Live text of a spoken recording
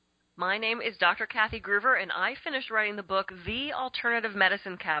My name is Dr. Kathy Groover, and I finished writing the book, The Alternative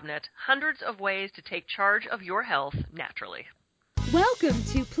Medicine Cabinet, Hundreds of Ways to Take Charge of Your Health Naturally. Welcome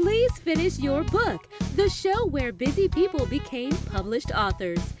to Please Finish Your Book, the show where busy people became published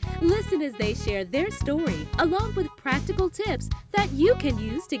authors. Listen as they share their story, along with practical tips that you can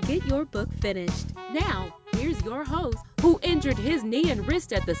use to get your book finished. Now, here's your host, who injured his knee and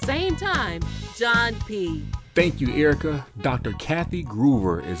wrist at the same time, John P. Thank you, Erica. Dr. Kathy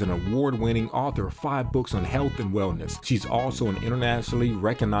Groover is an award-winning author of 5 books on health and wellness. She's also an internationally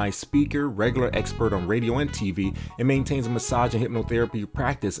recognized speaker, regular expert on radio and TV, and maintains a massage and hypnotherapy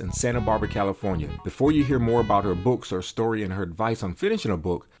practice in Santa Barbara, California. Before you hear more about her books, her story, and her advice on finishing a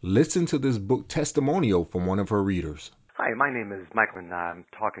book, listen to this book testimonial from one of her readers. Hi, my name is Michael, and I'm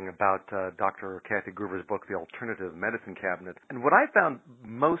talking about Dr. Kathy Groover's book, The Alternative Medicine Cabinet. And what I found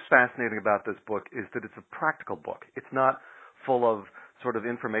most fascinating about this book is that it's a practical book. It's not full of sort of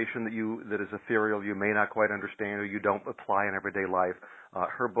information that is ethereal, you may not quite understand, or you don't apply in everyday life.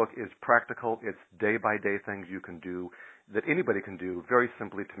 Her book is practical. It's day-by-day things you can do that anybody can do very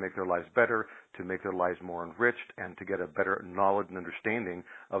simply to make their lives better, to make their lives more enriched, and to get a better knowledge and understanding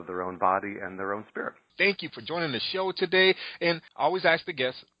of their own body and their own spirit. Thank you for joining the show today. And I always ask the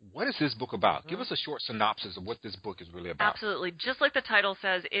guests, what is this book about? Give us a short synopsis of what this book is really about. Absolutely. Just like the title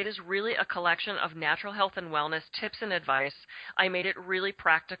says, it is really a collection of natural health and wellness tips and advice. I made it really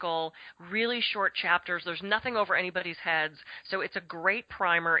practical, really short chapters. There's nothing over anybody's heads. So it's a great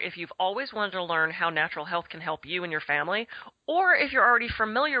primer if you've always wanted to learn how natural health can help you and your family, or if you're already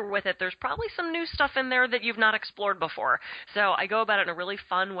familiar with it, there's probably some new stuff in there that you've not explored before. So I go about it in a really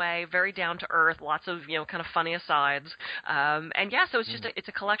fun way, very down to earth, lots of, kind of funny asides. So it's just it's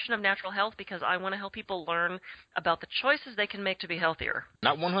a collection of natural health because I want to help people learn about the choices they can make to be healthier.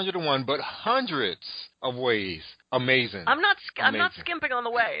 Not 101, but hundreds of ways. Amazing. I'm not skimping on the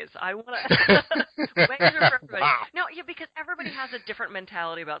ways. I want to ways are for everybody. Wow. No, because everybody has a different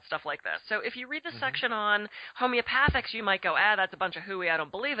mentality about stuff like this. So if you read the section on homeopathics, you might go, that's a bunch of hooey, I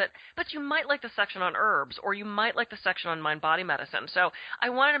don't believe it. But you might like the section on herbs, or you might like the section on mind-body medicine. So I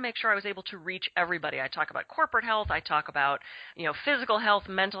wanted to make sure I was able to reach everybody. I talk about corporate health. I talk about, physical health,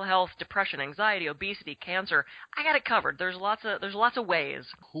 mental health, depression, anxiety, obesity, cancer. I got it covered. There's lots of ways.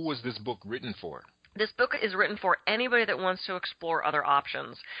 Who was this book written for? This book is written for anybody that wants to explore other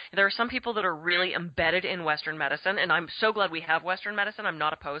options. There are some people that are really embedded in Western medicine, and I'm so glad we have Western medicine. I'm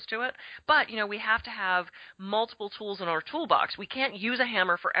not opposed to it. But, we have to have multiple tools in our toolbox. We can't use a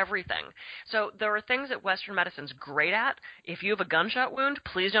hammer for everything. So there are things that Western medicine's great at. If you have a gunshot wound,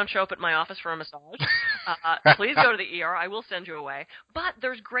 please don't show up at my office for a massage. Please go to the ER. I will send you away. But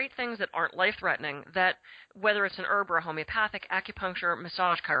there's great things that aren't life-threatening that, whether it's an herb or a homeopathic, acupuncture,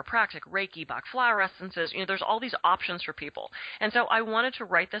 massage, chiropractic, Reiki, Bach flower essences, there's all these options for people. And so I wanted to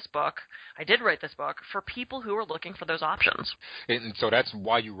write this book. I did write this book for people who are looking for those options. And so that's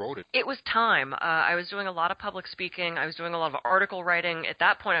why you wrote it. It was time. I was doing a lot of public speaking. I was doing a lot of article writing. At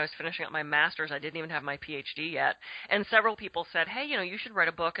that point, I was finishing up my master's. I didn't even have my PhD yet. And several people said, hey, you should write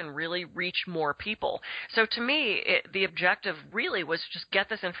a book and really reach more people. So to me, the objective really was just get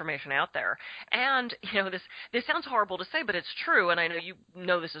this information out there. And, this sounds horrible to say, but it's true, and I know you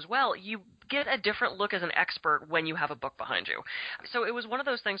know this as well. You get a different look as an expert when you have a book behind you. So it was one of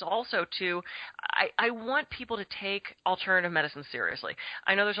those things also I want people to take alternative medicine seriously.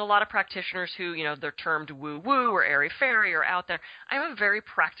 I know there's a lot of practitioners who, they're termed woo-woo or airy-fairy or out there. I'm a very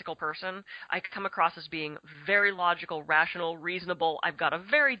practical person. I come across as being very logical, rational, reasonable. I've got a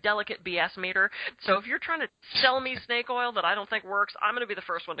very delicate BS meter. So if you're trying to sell me snake oil that I don't think works, I'm going to be the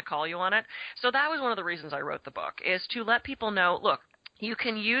first one to call you on it. So that was one of the reasons I wrote the book, is to let people know, look, you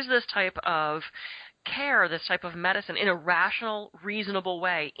can use this type of care, this type of medicine, in a rational, reasonable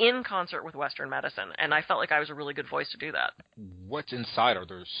way in concert with Western medicine. And I felt like I was a really good voice to do that. What's inside? Are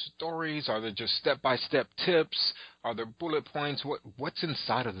there stories? Are there just step-by-step tips? Are there bullet points? What's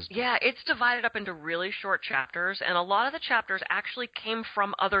inside of this book? Yeah, it's divided up into really short chapters, and a lot of the chapters actually came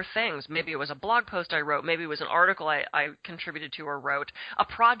from other things. Maybe it was a blog post I wrote, maybe it was an article I contributed to or wrote, a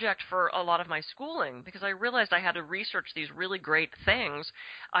project for a lot of my schooling, because I realized I had to research these really great things.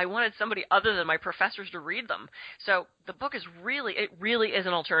 I wanted somebody other than my professors to read them. So the book is really is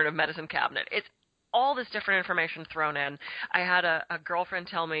an alternative medicine cabinet. It's all this different information thrown in. I had a girlfriend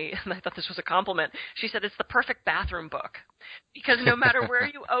tell me, and I thought this was a compliment, she said it's the perfect bathroom book. Because no matter where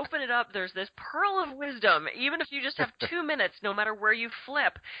you open it up, there's this pearl of wisdom. Even if you just have 2 minutes, no matter where you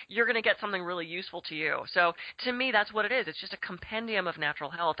flip, you're going to get something really useful to you. So to me, that's what it is. It's just a compendium of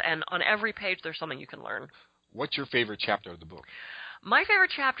natural health, and on every page there's something you can learn. What's your favorite chapter of the book? My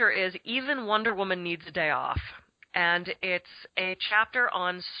favorite chapter is Even Wonder Woman Needs a Day Off. And it's a chapter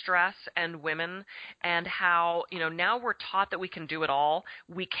on stress and women and how, now we're taught that we can do it all.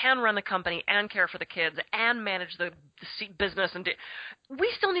 We can run the company and care for the kids and manage the business.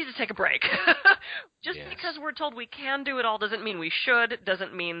 We still need to take a break. Just Yes. because we're told we can do it all doesn't mean we should,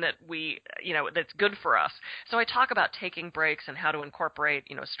 doesn't mean that that's good for us. So I talk about taking breaks and how to incorporate,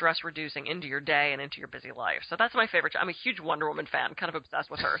 stress reducing into your day and into your busy life. So that's my favorite. I'm a huge Wonder Woman fan, kind of obsessed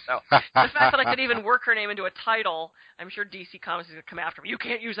with her. So the fact that I could even work her name into a title, I'm sure DC Comics is going to come after me. You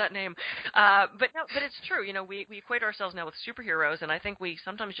can't use that name. But it's true. We equate ourselves now with superheroes, and I think we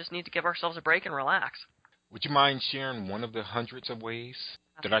sometimes just need to give ourselves a break and relax. Would you mind sharing one of the hundreds of ways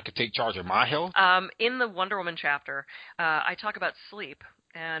that I could take charge of my health? In the Wonder Woman chapter, I talk about sleep.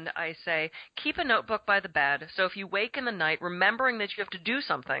 And I say, keep a notebook by the bed, so if you wake in the night remembering that you have to do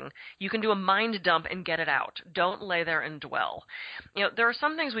something, you can do a mind dump and get it out. Don't lay there and dwell. There are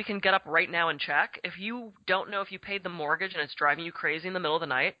some things we can get up right now and check. If you don't know if you paid the mortgage and it's driving you crazy in the middle of the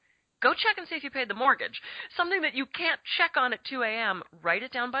night, go check and see if you paid the mortgage. Something that you can't check on at 2 a.m., write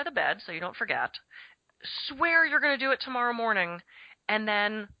it down by the bed so you don't forget. Swear you're going to do it tomorrow morning. And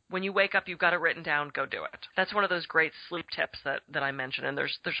then when you wake up, you've got it written down, go do it. That's one of those great sleep tips that I mentioned, and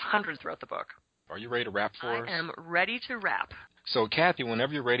there's hundreds throughout the book. Are you ready to wrap for us? I am ready to wrap. So, Kathy,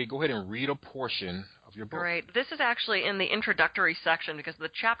 whenever you're ready, go ahead and read a portion of your book. Great. This is actually in the introductory section because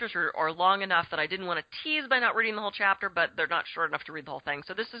the chapters are long enough that I didn't want to tease by not reading the whole chapter, but they're not short enough to read the whole thing.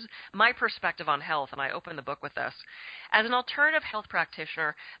 So this is my perspective on health, and I open the book with this. As an alternative health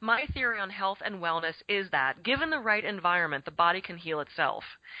practitioner, my theory on health and wellness is that, given the right environment, the body can heal itself.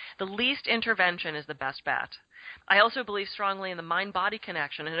 The least intervention is the best bet. I also believe strongly in the mind-body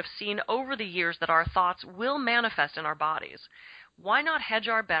connection and have seen over the years that our thoughts will manifest in our bodies. Why not hedge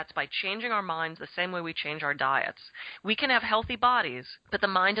our bets by changing our minds the same way we change our diets? We can have healthy bodies, but the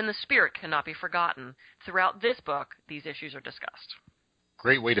mind and the spirit cannot be forgotten. Throughout this book, these issues are discussed.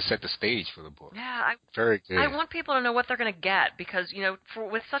 Great way to set the stage for the book. Yeah, very good. I want people to know what they're going to get because,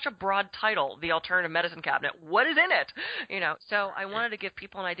 with such a broad title, The Alternative Medicine Cabinet, what is in it? So I wanted to give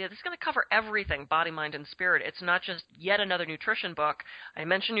people an idea. This is going to cover everything, body, mind, and spirit. It's not just yet another nutrition book. I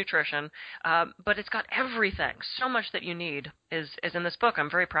mentioned nutrition, but it's got everything. So much that you need is in this book. I'm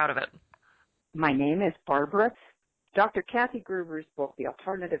very proud of it. My name is Barbara. Dr. Kathy Gruber's book, The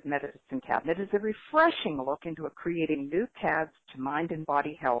Alternative Medicine Cabinet, is a refreshing look into creating new paths to mind and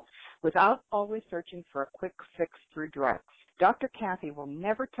body health without always searching for a quick fix through drugs. Dr. Kathy will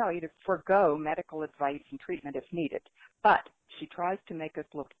never tell you to forego medical advice and treatment if needed, but she tries to make us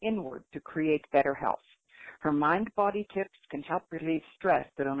look inward to create better health. Her mind-body tips can help relieve stress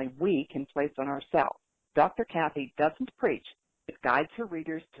that only we can place on ourselves. Dr. Kathy doesn't preach, but guides her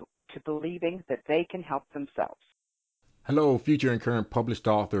readers to believing that they can help themselves. Hello, future and current published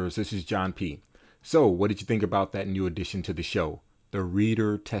authors. This is John P. So, what did you think about that new addition to the show, the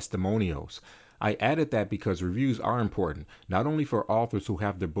reader testimonials? I added that because reviews are important, not only for authors who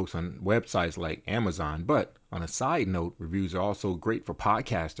have their books on websites like Amazon, but on a side note, reviews are also great for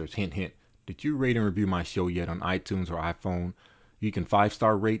podcasters. Hint, hint. Did you rate and review my show yet on iTunes or iPhone? You can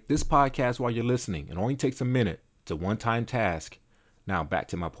 5-star rate this podcast while you're listening. It only takes a minute. It's a one-time task. Now, back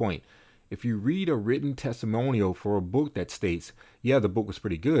to my point. If you read a written testimonial for a book that states, yeah, the book was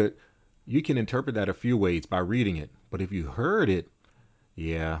pretty good, you can interpret that a few ways by reading it. But if you heard it,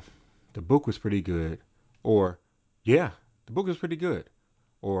 yeah, the book was pretty good. Or, yeah, the book was pretty good.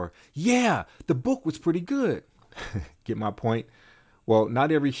 Or, yeah, the book was pretty good. Get my point? Well,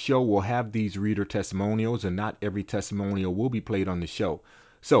 not every show will have these reader testimonials, and not every testimonial will be played on the show.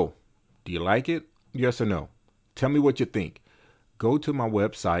 So, do you like it? Yes or no? Tell me what you think. Go to my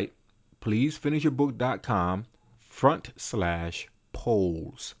website,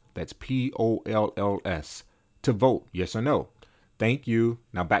 pleasefinishyourbook.com/polls. That's POLLS to vote, yes or no. Thank you.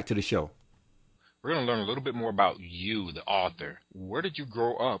 Now back to the show. We're going to learn a little bit more about you, the author. Where did you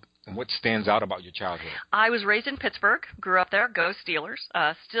grow up, and what stands out about your childhood? I was raised in Pittsburgh, grew up there, go Steelers.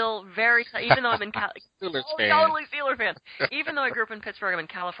 Still very, even though I'm in Steelers fan. Totally Steelers fan. Even though I grew up in Pittsburgh, I'm in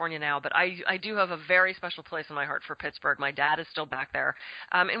California now, but I do have a very special place in my heart for Pittsburgh. My dad is still back there.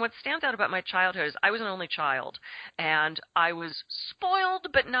 And what stands out about my childhood is I was an only child, and I was spoiled,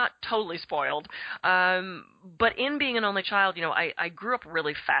 but not totally spoiled. But in being an only child, I grew up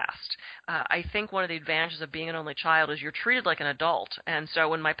really fast. I think one of the advantages of being an only child is you're treated like an adult. And so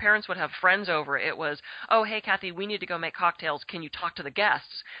when my parents would have friends over, it was, oh, hey, Kathy, we need to go make cocktails. Can you talk to the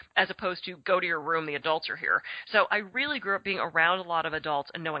guests? As opposed to go to your room, the adults are here. So I really grew up being around a lot of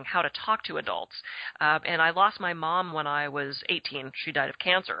adults and knowing how to talk to adults. And I lost my mom when I was 18. She died of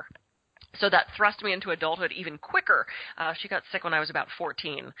cancer. So that thrust me into adulthood even quicker. She got sick when I was about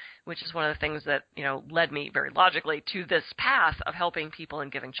 14, which is one of the things that, led me very logically to this path of helping people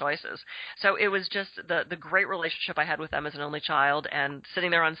and giving choices. So it was just the great relationship I had with them as an only child, and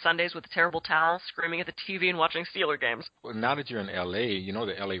sitting there on Sundays with a terrible towel, screaming at the TV and watching Steeler games. Well, now that you're in L.A.,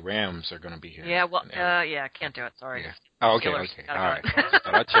 the L.A. Rams are going to be here. Yeah, well, can't do it. Sorry. Yeah. Oh, okay, Steelers. okay. All right.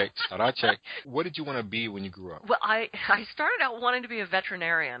 Thought I'd check. What did you want to be when you grew up? Well, I started out wanting to be a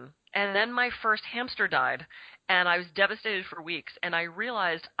veterinarian, and then my first hamster died, and I was devastated for weeks, and I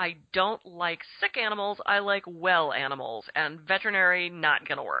realized I don't like sick animals, I like well animals, and veterinary, not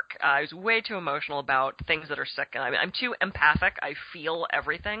going to work. I was way too emotional about things that are sick, and I'm too empathic, I feel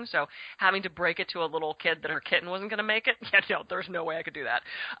everything, so having to break it to a little kid that her kitten wasn't going to make it, there's no way I could do that.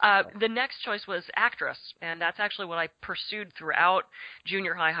 The next choice was actress, and that's actually what I pursued throughout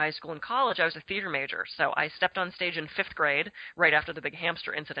junior high, high school, and college. I was a theater major, so I stepped on stage in 5th grade, right after the big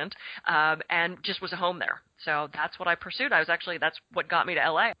hamster incident, and just was at home there. So that's what I pursued. That's what got me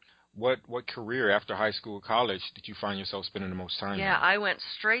to LA. What career after high school, college did you find yourself spending the most time in? Yeah, I went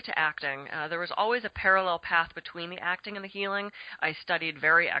straight to acting. There was always a parallel path between the acting and the healing. I studied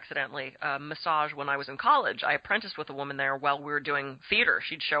very accidentally massage when I was in college. I apprenticed with a woman there while we were doing theater.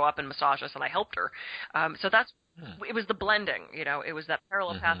 She'd show up and massage us, and I helped her. So that's it was the blending, it was that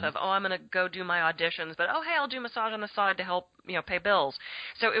parallel path of, I'm going to go do my auditions, but, hey, I'll do massage on the side to help, pay bills.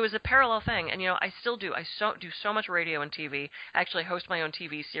 So it was a parallel thing, and, I still do. I do so much radio and TV. I actually host my own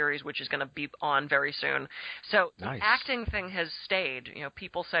TV series, which is going to be on very soon. So nice. The acting thing has stayed.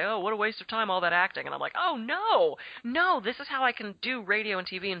 People say, oh, what a waste of time, all that acting. And I'm like, oh, no, this is how I can do radio and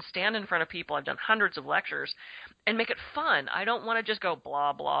TV and stand in front of people. I've done hundreds of lectures and make it fun. I don't want to just go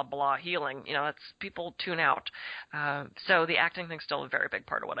blah, blah, blah, healing. That's people tune out. So the acting thing's still a very big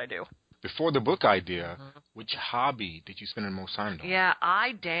part of what I do. Before the book idea, which hobby did you spend the most time on? Yeah,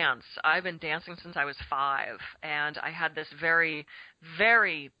 I dance. I've been dancing since I was 5, and I had this very,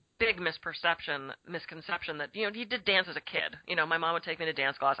 very big misconception that, you did dance as a kid. My mom would take me to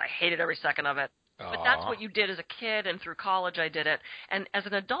dance class. I hated every second of it. But that's what you did as a kid, and through college I did it. And as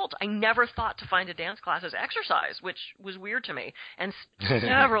an adult, I never thought to find a dance class as exercise, which was weird to me. And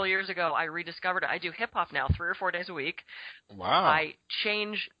several years ago, I rediscovered it. I do hip-hop now 3 or 4 days a week. Wow. I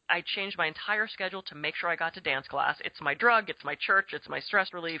changed my entire schedule to make sure I got to dance class. It's my drug, it's my church, it's my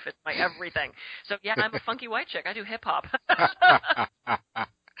stress relief, it's my everything. So, yeah, I'm a funky white chick. I do hip-hop.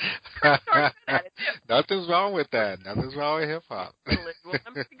 Nothing's wrong with that. Nothing's wrong with hip-hop.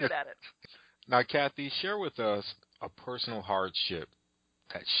 I'm pretty good at it. Now, Kathy, share with us a personal hardship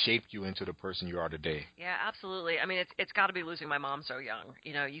that shaped you into the person you are today. Yeah, absolutely. I mean, it's got to be losing my mom so young.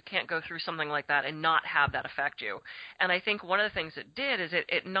 You can't go through something like that and not have that affect you. And I think one of the things it did is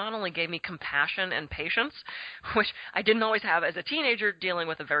it not only gave me compassion and patience, which I didn't always have as a teenager dealing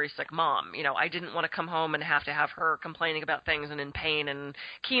with a very sick mom. I didn't want to come home and have her complaining about things and in pain and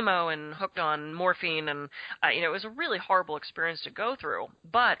chemo and hooked on morphine. And, it was a really horrible experience to go through.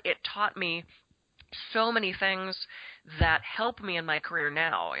 But it taught me so many things that help me in my career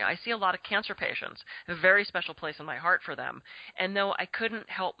now. I see a lot of cancer patients, a very special place in my heart for them. And though I couldn't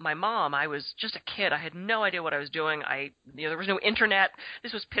help my mom, I was just a kid. I had no idea what I was doing. There was no internet.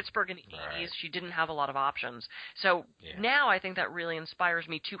 This was Pittsburgh in the 80s. She didn't have a lot of options. So now I think that really inspires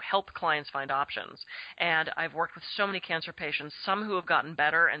me to help clients find options. And I've worked with so many cancer patients, some who have gotten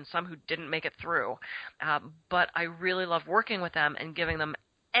better and some who didn't make it through. But I really love working with them and giving them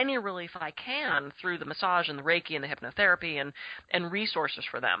any relief I can through the massage and the Reiki and the hypnotherapy and resources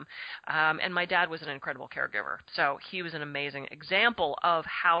for them. And my dad was an incredible caregiver. So he was an amazing example of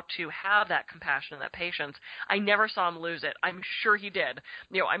how to have that compassion and that patience. I never saw him lose it. I'm sure he did.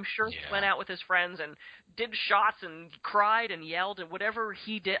 I'm sure he went out with his friends and did shots and cried and yelled and whatever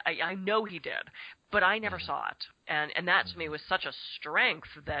he did. I know he did. But I never saw it. And that to me was such a strength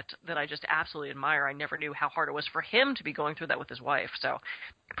that I just absolutely admire. I never knew how hard it was for him to be going through that with his wife. So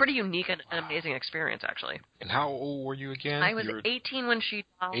pretty unique and an amazing experience, actually. And how old were you again? I was 18 when she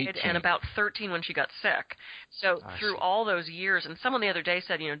died and about 13 when she got sick. So through all those years, and someone the other day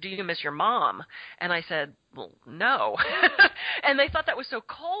said, do you miss your mom? And I said, well, no. And they thought that was so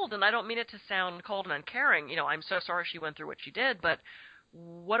cold, and I don't mean it to sound cold and uncaring. I'm so sorry she went through what she did, but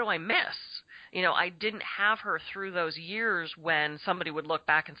what do I miss? I didn't have her through those years when somebody would look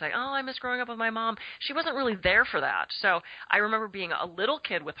back and say, oh, I miss growing up with my mom. She wasn't really there for that. So I remember being a little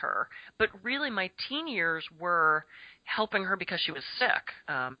kid with her, but really my teen years were helping her because she was sick.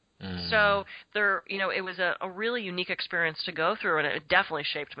 So there, it was a really unique experience to go through, and it definitely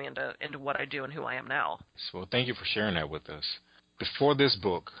shaped me into what I do and who I am now. So thank you for sharing that with us. Before this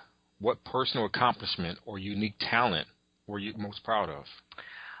book, what personal accomplishment or unique talent were you most proud of?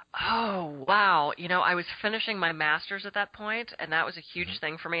 Oh, wow. I was finishing my master's at that point, and that was a huge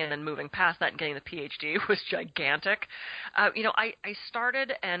thing for me. And then moving past that and getting the PhD was gigantic. I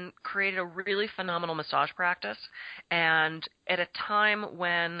started and created a really phenomenal massage practice. And at a time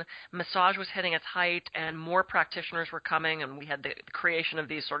when massage was hitting its height and more practitioners were coming, and we had the creation of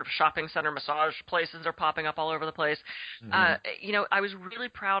these sort of shopping center massage places that are popping up all over the place, I was really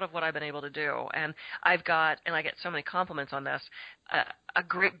proud of what I've been able to do. And I get so many compliments on this, a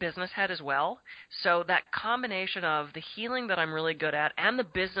great business head as well. So that combination of the healing that I'm really good at and the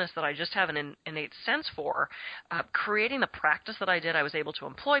business that I just have an innate sense for, creating the practice that I did, I was able to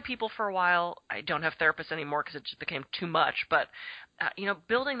employ people for a while. I don't have therapists anymore because it just became too much. But,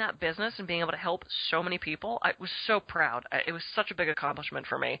 building that business and being able to help so many people, I was so proud. It was such a big accomplishment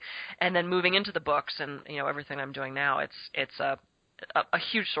for me. And then moving into the books and, everything I'm doing now, it's a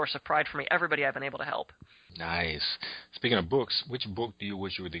huge source of pride for me, everybody I've been able to help. Nice. Speaking of books, which book do you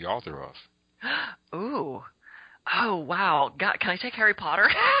wish you were the author of? Ooh. Oh, wow. God, can I take Harry Potter?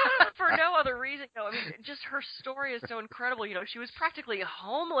 For no other reason. No, I mean, just her story is so incredible. She was practically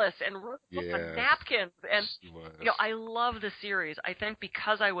homeless and wrote on napkins. And, I love the series. I think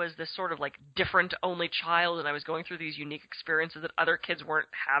because I was this sort of like different only child and I was going through these unique experiences that other kids weren't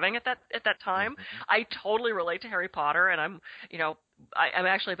having at that time, I totally relate to Harry Potter. And I'm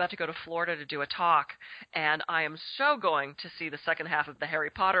actually about to go to Florida to do a talk, and I am so going to see the second half of the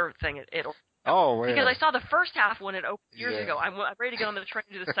Harry Potter thing. Oh, man. Because I saw the first half when it opened years ago. I'm ready to get on the train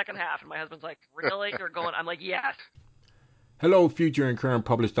to do the second half, and my husband's like, really? You're going? I'm like, yes. Hello, future and current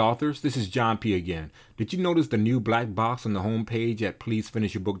published authors. This is John P. again. Did you notice the new black box on the homepage at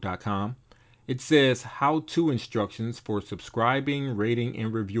pleasefinishyourbook.com? It says how-to instructions for subscribing, rating,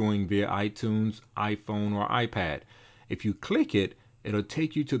 and reviewing via iTunes, iPhone, or iPad. If you click it, it'll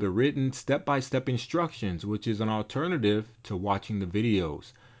take you to the written step-by-step instructions, which is an alternative to watching the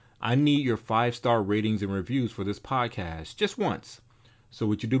videos. I need your 5-star ratings and reviews for this podcast, just once. So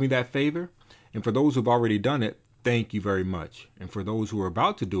would you do me that favor? And for those who've already done it, thank you very much. And for those who are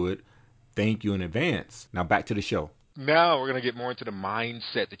about to do it, thank you in advance. Now back to the show. Now we're going to get more into the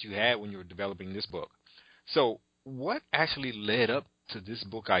mindset that you had when you were developing this book. So what actually led up to this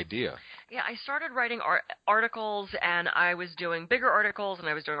book idea? Yeah, I started writing articles, and I was doing bigger articles, and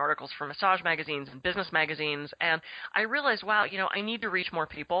I was doing articles for massage magazines and business magazines, and I realized, wow, I need to reach more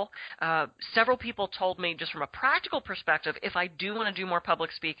people. Several people told me, just from a practical perspective, if I do want to do more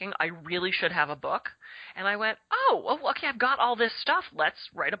public speaking, I really should have a book. And I went, okay, I've got all this stuff. Let's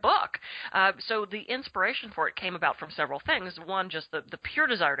write a book. So the inspiration for it came about from several things. One, just the pure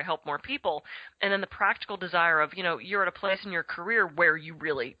desire to help more people, and then the practical desire of, you're at a place in your career where you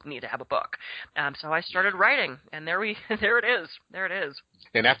really need to have a book. So I started writing, and there it is.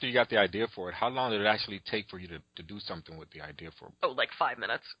 And after you got the idea for it, how long did it actually take for you to do something with the idea for it? Oh, like 5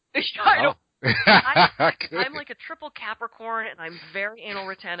 minutes. I'm like a triple Capricorn, and I'm very anal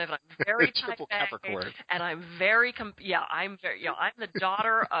retentive, and I'm very triple Capricorn, and I'm very I'm the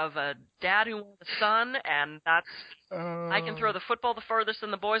daughter of a dad who wanted a son, and that's I can throw the football the furthest than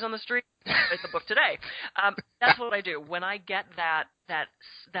the boys on the street. Write the book today. That's what I do when I get that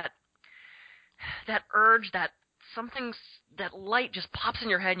urge, that light just pops in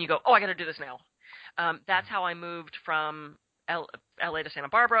your head, and you go, oh, I got to do this now. That's how I moved from LA to Santa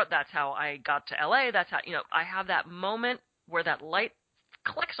Barbara. That's how I got to LA. That's how, I have that moment where that light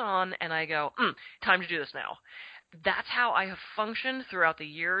clicks on and I go, time to do this now. That's how I have functioned throughout the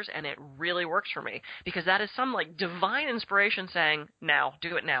years, and it really works for me because that is some like divine inspiration saying, now,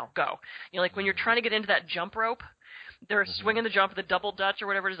 do it now, go. Like when you're trying to get into that jump rope, they're swinging the jump, the double dutch or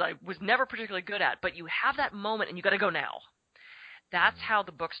whatever it is I was never particularly good at, but you have that moment and you got to go now. That's how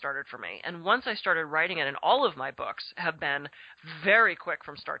the book started for me. And once I started writing it, and all of my books have been very quick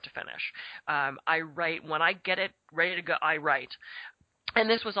from start to finish. I write, when I get it ready to go, I write. And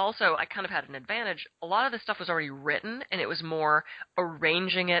this was also, I kind of had an advantage. A lot of this stuff was already written, and it was more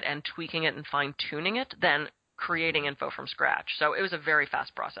arranging it and tweaking it and fine-tuning it than creating info from scratch. So it was a very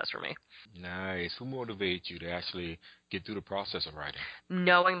fast process for me. Nice. Who motivated you to actually get through the process of writing?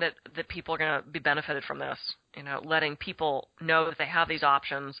 Knowing that people are going to be benefited from this, letting people know that they have these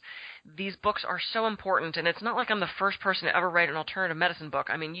options. These books are so important, and it's not like I'm the first person to ever write an alternative medicine book.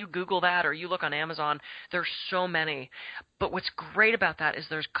 I mean, you Google that or you look on Amazon, there's so many. But what's great about that is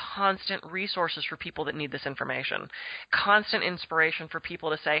there's constant resources for people that need this information, constant inspiration for people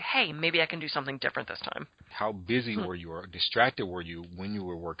to say, hey, maybe I can do something different this time. How busy were you or distracted were you when you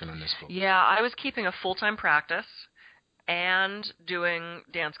were working on this book? Yeah, I was keeping a full-time practice and doing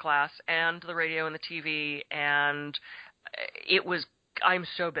dance class and the radio and the TV, and it was I'm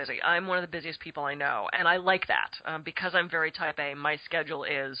so busy. I'm one of the busiest people I know, and I like that because I'm very type A. My schedule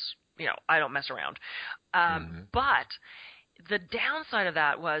is, I don't mess around. But the downside of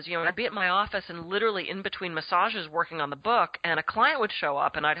that was, I'd be at my office and literally in between massages working on the book, and a client would show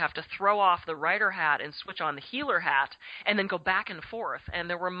up, and I'd have to throw off the writer hat and switch on the healer hat, and then go back and forth. And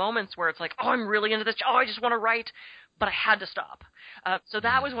there were moments where it's like, oh, I'm really into this. Oh, I just want to write. But I had to stop. So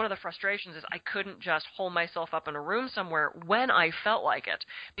that was one of the frustrations, is I couldn't just hole myself up in a room somewhere when I felt like it.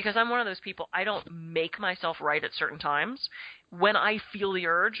 Because I'm one of those people, I don't make myself write at certain times. When I feel the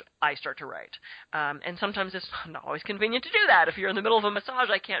urge, I start to write. And sometimes it's not always convenient to do that. If you're in the middle of a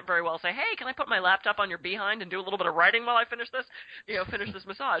massage, I can't very well say, hey, can I put my laptop on your behind and do a little bit of writing while I finish this, finish this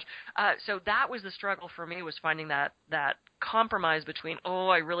massage. So that was the struggle for me, was finding that compromise between, oh,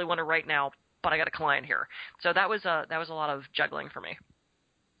 I really want to write now, but I got a client here. So that was a lot of juggling for me.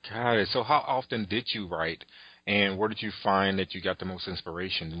 Got it. So how often did you write, and where did you find that you got the most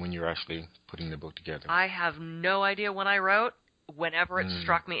inspiration when you're actually putting the book together? I have no idea when I wrote. Whenever it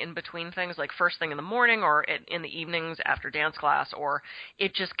struck me in between things, like first thing in the morning or in the evenings after dance class, or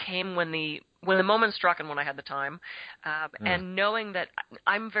it just came when the moment struck and when I had the time. And knowing that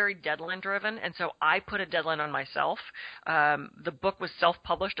I'm very deadline driven, and so I put a deadline on myself. The book was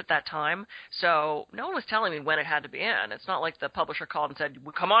self-published at that time, so no one was telling me when it had to be in. It's not like the publisher called and said,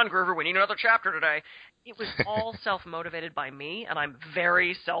 come on, Groover, we need another chapter today. It was all self-motivated by me, and I'm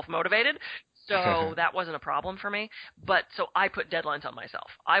very self-motivated. So that wasn't a problem for me. But so I put deadlines on myself.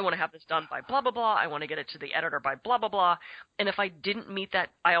 I want to have this done by blah, blah, blah. I want to get it to the editor by blah, blah, blah. And if I didn't meet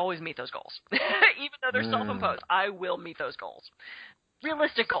that, I always meet those goals. Even though they're self-imposed, I will meet those goals.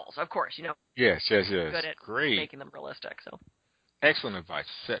 Realistic goals, of course, Yes. Good at Great. making them realistic. So Excellent advice.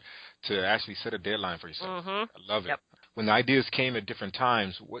 To actually set a deadline for yourself. I love it. Yep. When the ideas came at different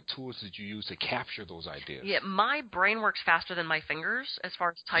times, what tools did you use to capture those ideas? Yeah, my brain works faster than my fingers as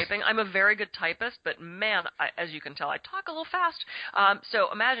far as typing. I'm a very good typist, but man, as you can tell, I talk a little fast.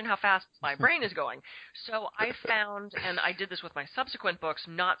 So imagine how fast my brain is going. So I found, and I did this with my subsequent books,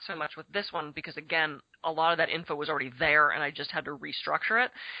 not so much with this one, because again, a lot of that info was already there, and I just had to restructure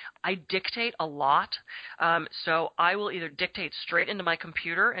it. I dictate a lot, so I will either dictate straight into my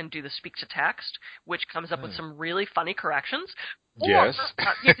computer and do the speak-to-text, which comes up with some really funny corrections. Yes.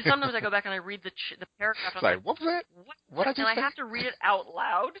 Or, sometimes I go back and I read the paragraph. It's like, what was that? What I just and say? I have to read it out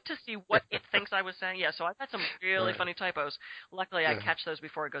loud to see what it thinks I was saying. Yeah, so I've had some really funny typos. Luckily, I catch those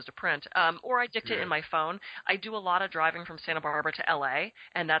before it goes to print. Or I dictate in my phone. I do a lot of driving from Santa Barbara to L.A.,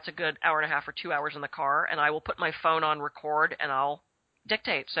 and that's a good hour and a half or 2 hours in the car, and I will put my phone on record, and I'll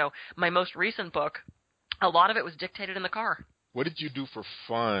dictate. So my most recent book, a lot of it was dictated in the car. What did you do for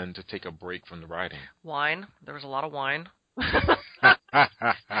fun to take a break from the writing? Wine. There was a lot of wine.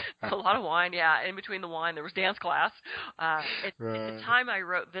 A lot of wine, yeah. In between the wine, there was dance class. At the time I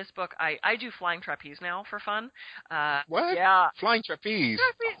wrote this book, I do flying trapeze now for fun. What? Yeah. Flying trapeze?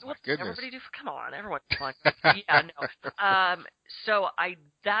 Trapeze. Oh, my goodness. Everybody do. Come on, everyone's flying trapeze. Yeah, no. So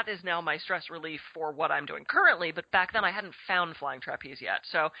that is now my stress relief for what I'm doing currently, but back then I hadn't found flying trapeze yet.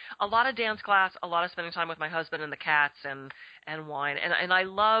 So a lot of dance class, a lot of spending time with my husband and the cats and wine. And I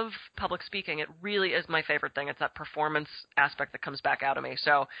love public speaking. It really is my favorite thing. It's that performance aspect that comes back out of me.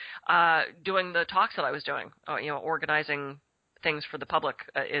 So doing the talks that I was doing, organizing things for the public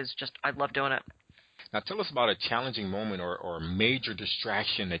is just, I love doing it. Now tell us about a challenging moment or a major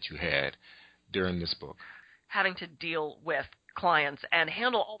distraction that you had during this book. Having to deal with clients and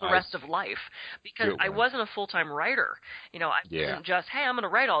handle all the rest of life, because I wasn't a full-time writer. I wasn't just, hey, I'm going to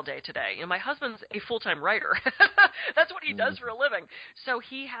write all day today. My husband's a full-time writer. That's what he does for a living. So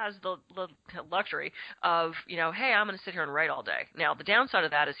he has the luxury of, hey, I'm going to sit here and write all day. Now, the downside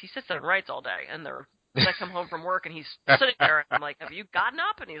of that is he sits there and writes all day, and I come home from work and he's sitting there and I'm like, have you gotten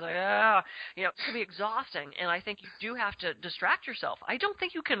up? And he's like, it can be exhausting. And I think you do have to distract yourself. I don't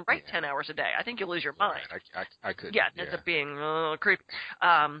think you can write 10 hours a day. I think you'll lose your mind. I could. Yeah, it ends up being creepy.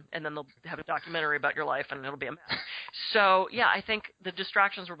 And then they'll have a documentary about your life and it'll be a mess. So, yeah, I think the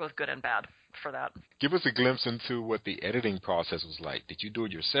distractions were both good and bad for that. Give us a glimpse into what the editing process was like. Did you do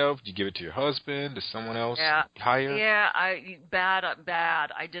it yourself? Did you give it to your husband? Did someone else hire? Yeah, bad.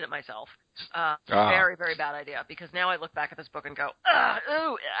 I did it myself. Very, very bad idea, because now I look back at this book and go,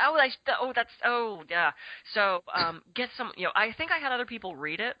 yeah. So, get some, I think I had other people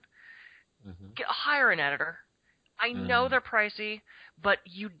read it. Hire an editor. I know they're pricey, but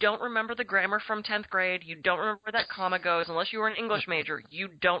you don't remember the grammar from 10th grade. You don't remember where that comma goes. Unless you were an English major, you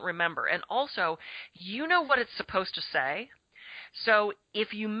don't remember. And also, you know what it's supposed to say. So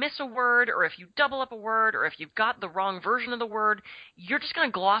if you miss a word, or if you double up a word, or if you've got the wrong version of the word, you're just going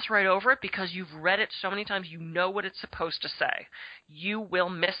to gloss right over it because you've read it so many times you know what it's supposed to say. You will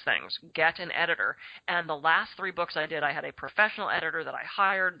miss things. Get an editor. And the last 3 books I did, I had a professional editor that I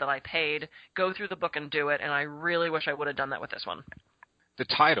hired, that I paid, go through the book and do it, and I really wish I would have done that with this one. The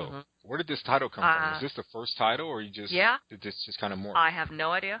title, where did this title come from? Was this the first title, or did this just kind of morph? I have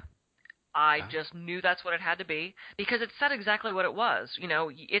no idea. I just knew that's what it had to be because it said exactly what it was. You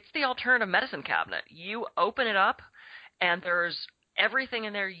know, it's the alternative medicine cabinet. You open it up, and there's everything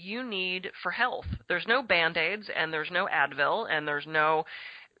in there you need for health. There's no Band-Aids, and there's no Advil, and there's no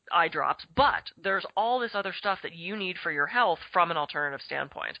eye drops, but there's all this other stuff that you need for your health from an alternative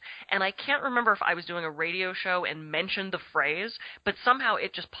standpoint. And I can't remember if I was doing a radio show and mentioned the phrase, but somehow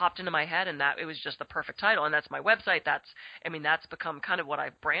it just popped into my head, and that it was just the perfect title. And that's my website. That's become kind of what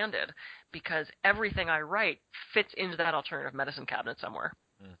I've branded, because everything I write fits into that alternative medicine cabinet somewhere.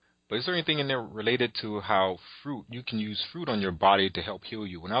 But is there anything in there related to how you can use fruit on your body to help heal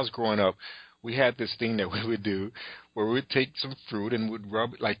you? When I was growing up, we had this thing that we would do where we would take some fruit and would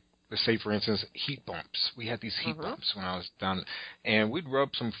rub, like, let's say, for instance, heat bumps. We had these heat bumps when I was down, and we'd rub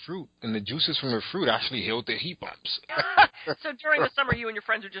some fruit, and the juices from the fruit actually healed the heat bumps. So during the summer, you and your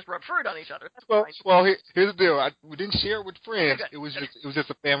friends would just rub fruit on each other. Well, here's the deal. We didn't share it with friends. It was just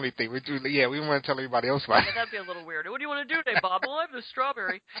a family thing. We didn't want to tell everybody else about it. That'd be a little weird. What do you want to do today, Bob? Well, I have the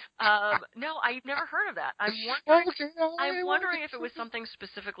strawberry. No, I've never heard of that. I'm wondering if it was something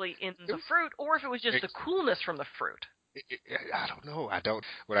specifically in the fruit, or if it was just the coolness from the fruit. I don't know.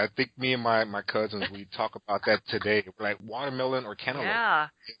 But I think me and my cousins, we talk about that today. We're like watermelon or cantaloupe. Yeah.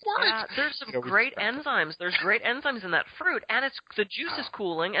 What? Yeah, there's some great enzymes. There's great enzymes in that fruit, and the juice is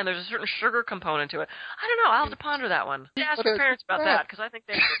cooling, and there's a certain sugar component to it. I don't know. I'll have to ponder that one. Ask your parents about that, because I think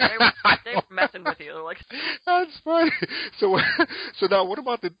they were messing with you. They're like, that's funny. So now, what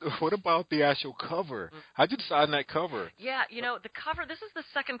about the actual cover? How'd you decide on that cover? Yeah, the cover. This is the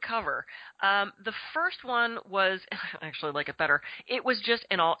second cover. The first one was. I actually like it better. It was just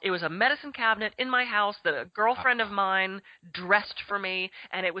it was a medicine cabinet in my house that a girlfriend of mine dressed for me,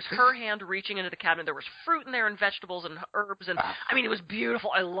 and it was her hand reaching into the cabinet. There was fruit in there and vegetables and herbs, and it was beautiful.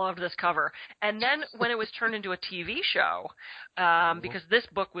 I loved this cover. And then when it was turned into a TV show, because this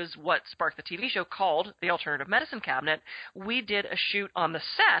book was what sparked the TV show called The Alternative Medicine Cabinet, we did a shoot on the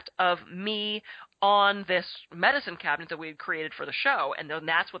set of me on this medicine cabinet that we had created for the show, and then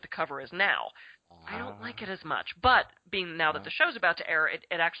that's what the cover is now. I don't like it as much, but being now that the show's about to air, it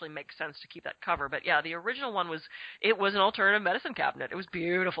actually makes sense to keep that cover. But yeah, the original one was an alternative medicine cabinet. It was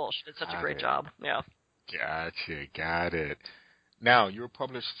beautiful. She did such a great job. Yeah. Gotcha. Got it. Now, you were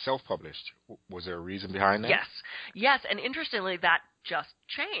self-published. Was there a reason behind that? Yes, and interestingly, that just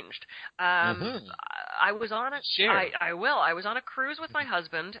changed. I was on I was on a cruise with my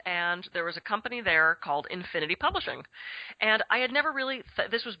husband, and there was a company there called Infinity Publishing, and I had never really.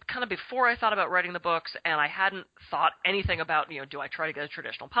 This was kind of before I thought about writing the books, and I hadn't thought anything about do I try to get a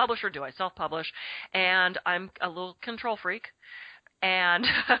traditional publisher, do I self-publish, and I'm a little control freak. And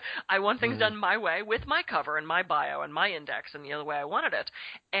I want things done my way, with my cover and my bio and my index and the way I wanted it.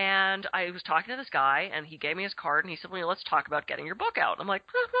 And I was talking to this guy, and he gave me his card, and he said, let's talk about getting your book out. And I'm like,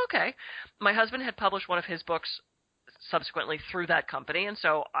 okay. My husband had published one of his books subsequently through that company, and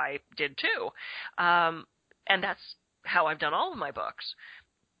so I did too. And that's how I've done all of my books.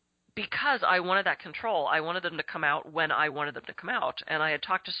 Because I wanted that control. I wanted them to come out when I wanted them to come out. And I had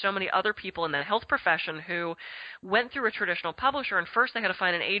talked to so many other people in the health profession who went through a traditional publisher, and first they had to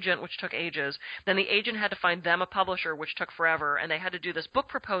find an agent, which took ages. Then the agent had to find them a publisher, which took forever. And they had to do this book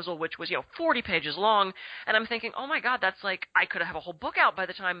proposal, which was, 40 pages long. And I'm thinking, oh my God, that's like, I could have a whole book out by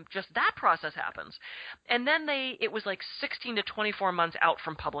the time just that process happens. And then it was like 16 to 24 months out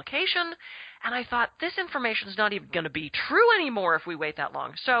from publication. And I thought, this information is not even going to be true anymore if we wait that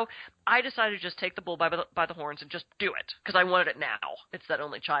long. So I decided to just take the bull by the horns and just do it, because I wanted it now. It's that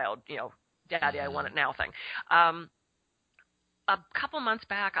only child, daddy, I want it now thing. A couple months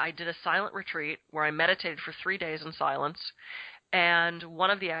back, I did a silent retreat where I meditated for 3 days in silence. And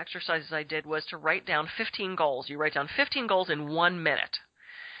one of the exercises I did was to write down 15 goals. You write down 15 goals in 1 minute,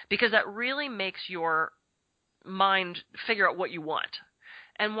 because that really makes your mind figure out what you want.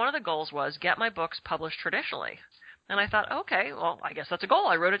 And one of the goals was get my books published traditionally. And I thought, okay, well, I guess that's a goal.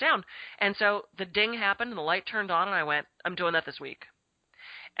 I wrote it down. And so the ding happened and the light turned on, and I went, I'm doing that this week.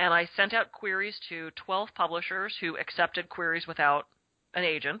 And I sent out queries to 12 publishers who accepted queries without an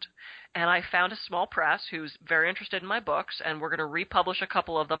agent. and I found a small press who's very interested in my books, and we're going to republish a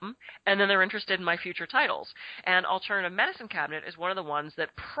couple of them, and then they're interested in my future titles. And Alternative Medicine Cabinet is one of the ones that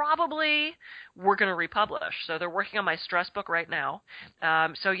probably we're going to republish. So they're working on my stress book right now.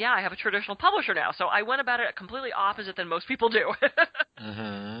 So yeah, I have a traditional publisher now. So I went about it completely opposite than most people do.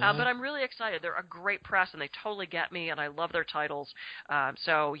 But I'm really excited. They're a great press, and they totally get me, and I love their titles.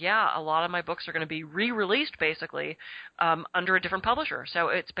 So yeah, a lot of my books are going to be re-released basically under a different publisher. So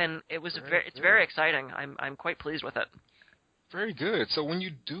it's very exciting. I'm quite pleased with it. Very good. So when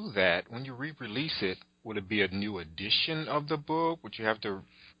you do that, when you re-release it, would it be a new edition of the book? Would you have to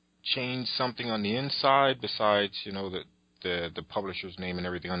change something on the inside besides, the publisher's name and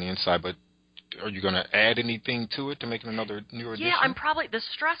everything on the inside? But are you going to add anything to it to make it another new edition? Yeah, the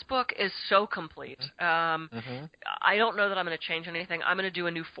stress book is so complete. I don't know that I'm going to change anything. I'm going to do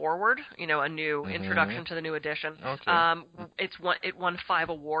a new foreword, a new introduction to the new edition. Okay. It won 5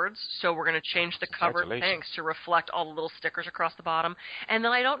 awards, so we're going to change the cover to reflect all the little stickers across the bottom. And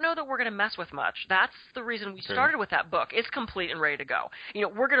then I don't know that we're going to mess with much. That's the reason we started with that book. It's complete and ready to go.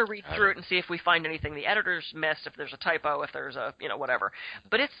 We're going to read through it and see if we find anything the editors missed, if there's a typo, if there's a, whatever.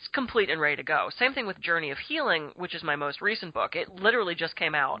 But it's complete and ready to go. Same thing with Journey of Healing, which is my most recent book. It literally just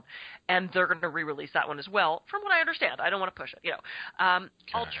came out, and they're going to re-release that one as well, from what I understand. I don't want to push it.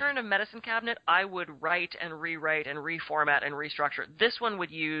 Alternative Medicine Cabinet, I would write and rewrite and reformat and restructure. This one would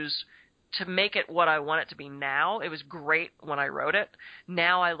use to make it what I want it to be now. It was great when I wrote it.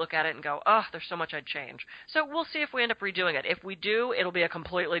 Now I look at it and go, oh, there's so much I'd change. So we'll see if we end up redoing it. If we do, it'll be a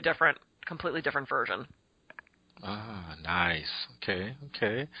completely different version. Ah, nice.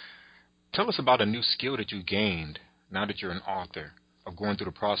 Okay. Tell us about a new skill that you gained now that you're an author of going through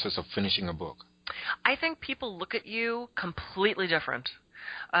the process of finishing a book. I think people look at you completely different,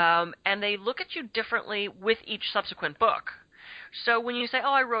 and they look at you differently with each subsequent book. So when you say,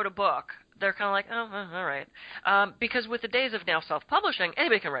 oh, I wrote a book, they're kind of like, oh, all right. Because with the days of now self-publishing,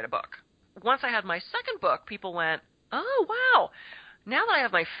 anybody can write a book. Once I had my second book, people went, oh, wow, now that I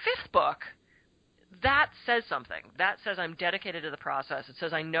have my 5th book, that says something. That says I'm dedicated to the process. It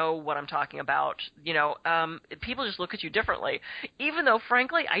says I know what I'm talking about. People just look at you differently. Even though,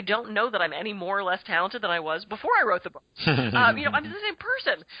 frankly, I don't know that I'm any more or less talented than I was before I wrote the book. I'm the same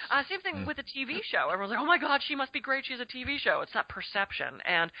person. Same thing with a TV show. Everyone's like, oh, my God, she must be great. She has a TV show. It's that perception.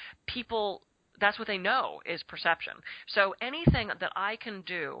 And people, that's what they know is perception. So anything that I can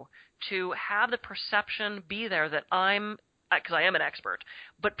do to have the perception be there that because I am an expert,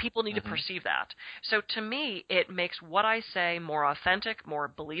 but people need to perceive that. So to me, it makes what I say more authentic, more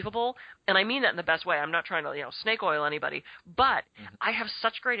believable, and I mean that in the best way. I'm not trying to, snake oil anybody, but I have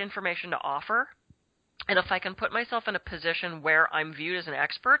such great information to offer, and if I can put myself in a position where I'm viewed as an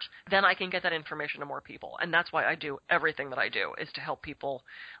expert, then I can get that information to more people, and that's why I do everything that I do, is to help people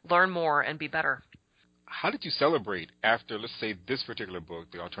learn more and be better. How did you celebrate after, let's say, this particular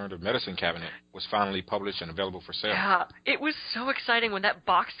book, The Alternative Medicine Cabinet, was finally published and available for sale? Yeah, it was so exciting when that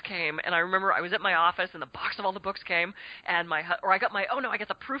box came, and I remember I was at my office, and the box of all the books came, and I got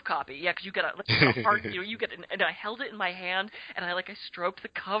the proof copy. Yeah, because you get a hard, you get it, and I held it in my hand, and I stroked the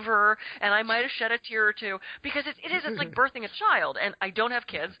cover, and I might have shed a tear or two, because it's like birthing a child, and I don't have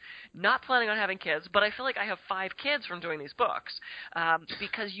kids, not planning on having kids, but I feel like I have 5 kids from doing these books,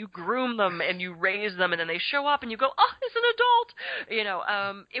 because you groom them, and you raise them, and then they show up and you go, oh, it's an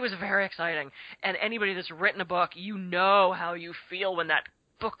adult. It was very exciting. And anybody that's written a book, you know how you feel when that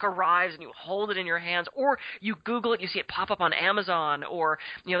book arrives and you hold it in your hands, or you Google it, you see it pop up on Amazon, or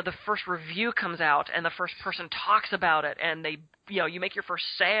the first review comes out and the first person talks about it, and they you make your first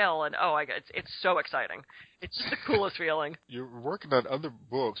sale, and it's so exciting. It's just the coolest feeling. You're working on other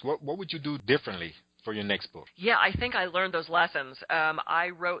books. What would you do differently for your next book? Yeah, I think I learned those lessons. I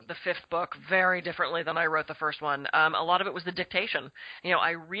wrote the 5th book very differently than I wrote the first one. A lot of it was the dictation.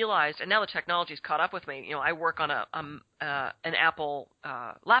 I realized, and now the technology's caught up with me. I work on an Apple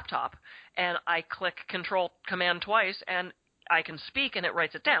laptop, and I click Control Command twice, and I can speak, and it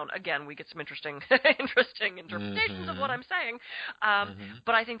writes it down. Again, we get some interesting interpretations of what I'm saying.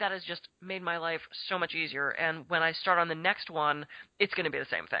 But I think that has just made my life so much easier. And when I start on the next one, it's going to be the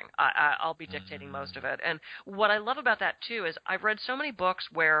same thing. I'll be dictating most of it. And what I love about that, too, is I've read so many books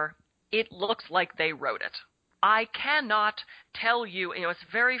where it looks like they wrote it. I cannot tell you, it's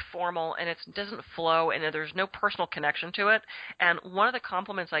very formal and it doesn't flow and there's no personal connection to it. And one of the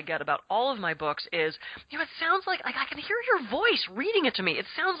compliments I get about all of my books is, it sounds like I can hear your voice reading it to me. It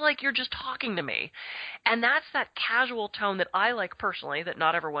sounds like you're just talking to me. And that's that casual tone that I like personally, that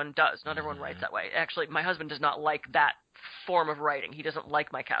not everyone does. Not everyone writes that way. Actually, my husband does not like that form of writing. He doesn't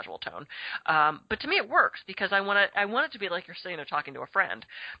like my casual tone. But to me it works because I want it to be like you're sitting there talking to a friend.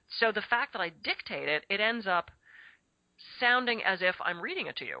 So the fact that I dictate it, it ends up sounding as if I'm reading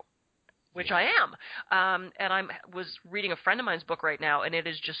it to you, which I am. And I was reading a friend of mine's book right now, and it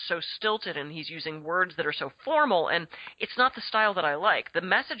is just so stilted, and he's using words that are so formal, and it's not the style that I like. The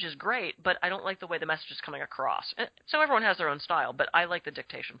message is great, but I don't like the way the message is coming across. So everyone has their own style, but I like the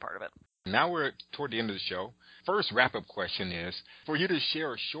dictation part of it. Now we're toward the end of the show. First wrap-up question is for you to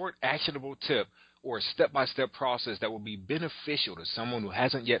share a short, actionable tip or a step-by-step process that will be beneficial to someone who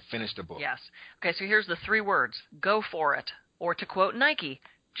hasn't yet finished a book. Yes. Okay, so here's the 3 words. Go for it. Or to quote Nike,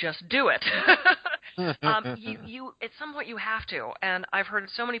 just do it. You at some point you have to, and I've heard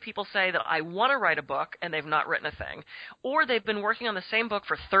so many people say that I want to write a book and they've not written a thing, or they've been working on the same book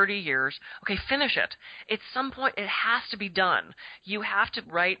for 30 years. Okay, finish it. At some point it has to be done. You have to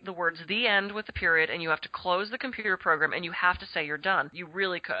write the words "the end" with the period, and you have to close the computer program, and you have to say you're done. You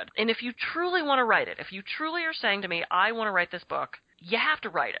really could. And if you truly want to write it, if you truly are saying to me, I want to write this book, you have to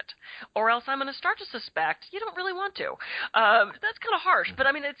write it, or else I'm going to start to suspect you don't really want to. That's kind of harsh, but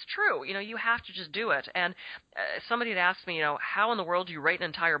I mean, it's true. You have to just do it. And somebody had asked me, how in the world do you write an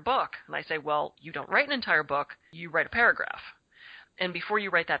entire book? And I say, well, you don't write an entire book, you write a paragraph. And before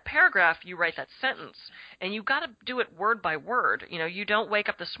you write that paragraph, you write that sentence. And you've got to do it word by word. You don't wake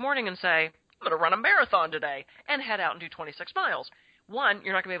up this morning and say, I'm going to run a marathon today, and head out and do 26 miles. 1,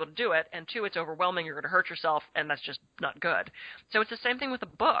 you're not going to be able to do it, and 2, it's overwhelming, you're going to hurt yourself, and that's just not good. So it's the same thing with a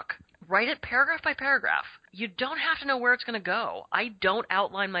book. Write it paragraph by paragraph. You don't have to know where it's going to go. I don't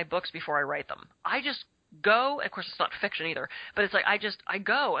outline my books before I write them. I just go. Of course, it's not fiction either, but it's like I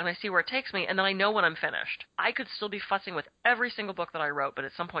go, and I see where it takes me, and then I know when I'm finished. I could still be fussing with every single book that I wrote, but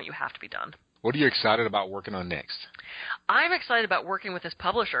at some point you have to be done. What are you excited about working on next? I'm excited about working with this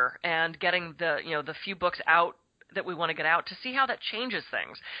publisher and getting the few books out that we want to get out to see how that changes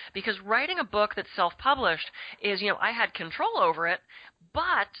things. Because writing a book that's self-published is, I had control over it,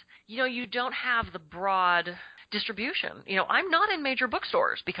 but, you don't have the broad distribution. I'm not in major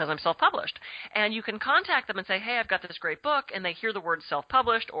bookstores because I'm self-published. And you can contact them and say, hey, I've got this great book, and they hear the word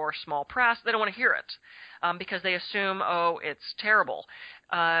self-published or small press. They don't want to hear it because they assume, it's terrible.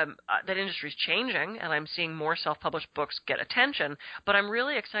 That industry's changing, and I'm seeing more self-published books get attention, but I'm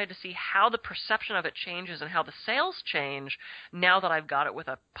really excited to see how the perception of it changes and how the sales change now that I've got it with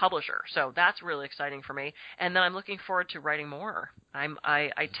a publisher. So that's really exciting for me, and then I'm looking forward to writing more.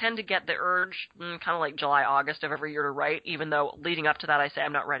 I tend to get the urge kind of like July, August of every year to write, even though leading up to that I say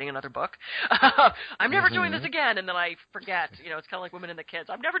I'm not writing another book. I'm never doing this again, and then I forget. It's kind of like Women and the Kids.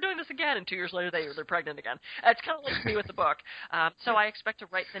 I'm never doing this again, and 2 years later they're pregnant again. It's kind of like me with the book. So I expect to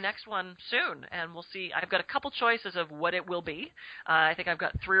write the next one soon, and we'll see. I've got a couple choices of what it will be. I think I've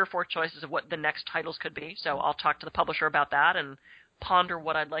got 3 or 4 choices of what the next titles could be, so I'll talk to the publisher about that and ponder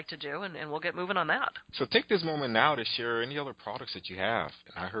what I'd like to do, and we'll get moving on that. So take this moment now to share any other products that you have.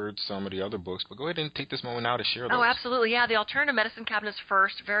 I heard some of the other books, but go ahead and take this moment now to share those. Oh, absolutely. Yeah, the Alternative Medicine Cabinets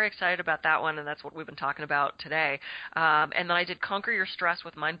first. Very excited about that one, and that's what we've been talking about today. And then I did Conquer Your Stress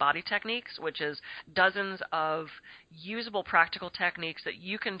with Mind-Body Techniques, which is dozens of usable practical techniques that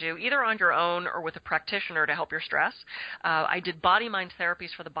you can do either on your own or with a practitioner to help your stress. I did Body-Mind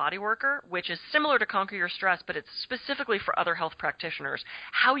Therapies for the Body Worker, which is similar to Conquer Your Stress, but it's specifically for other health practitioners,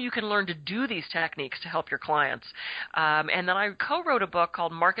 how you can learn to do these techniques to help your clients. And then I co-wrote a book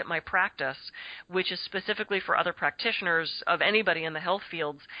called Market My Practice, which is specifically for other practitioners of anybody in the health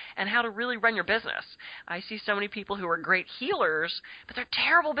fields and how to really run your business. I see so many people who are great healers, but they're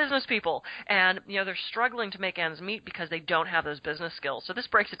terrible business people, and they're struggling to make ends meet because they don't have those business skills. So this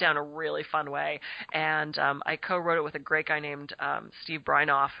breaks it down a really fun way, and I co-wrote it with a great guy named Steve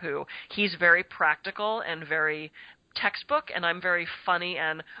Breinoff, who he's very practical and very textbook, and I'm very funny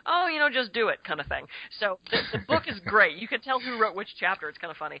and, just do it kind of thing. So the book is great. You can tell who wrote which chapter. It's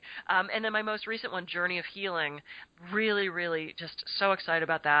kind of funny. And then my most recent one, Journey of Healing, really, really just so excited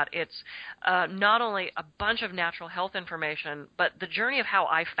about that. It's not only a bunch of natural health information, but the journey of how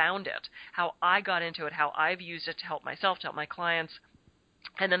I found it, how I got into it, how I've used it to help myself, to help my clients.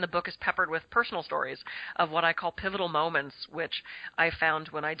 And then the book is peppered with personal stories of what I call pivotal moments, which I found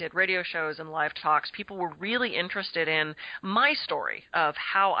when I did radio shows and live talks. People were really interested in my story of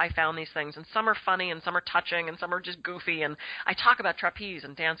how I found these things. And some are funny, and some are touching, and some are just goofy. And I talk about trapeze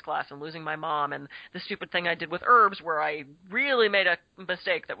and dance class and losing my mom and the stupid thing I did with herbs where I really made a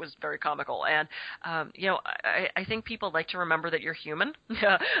mistake that was very comical. And, I think people like to remember that you're human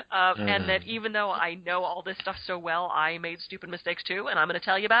and that even though I know all this stuff so well, I made stupid mistakes too, and I'm going to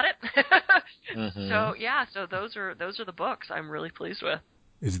tell you about it. So those are the books I'm really pleased with.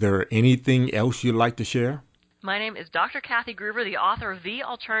 Is there anything else you'd like to share? My name is Dr. Kathy Gruver, the author of The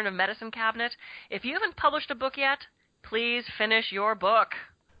Alternative Medicine Cabinet. If you haven't published a book yet, please finish your book.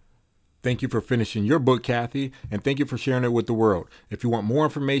 Thank you for finishing your book, Kathy, and thank you for sharing it with the world. If you want more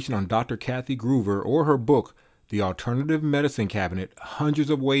information on Dr. Kathy Gruver or her book, The Alternative Medicine Cabinet, Hundreds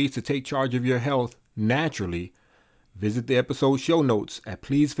of Ways to Take Charge of Your Health Naturally, visit the episode show notes at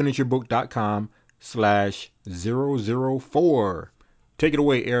pleasefinishyourbook.com/004. Take it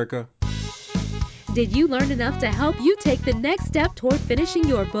away, Erica. Did you learn enough to help you take the next step toward finishing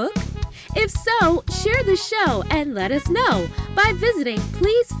your book? If so, share the show and let us know by visiting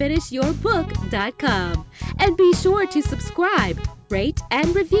pleasefinishyourbook.com. And be sure to subscribe, rate,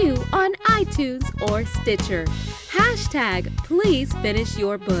 and review on iTunes or Stitcher.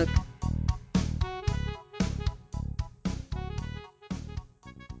 #PleaseFinishYourBook.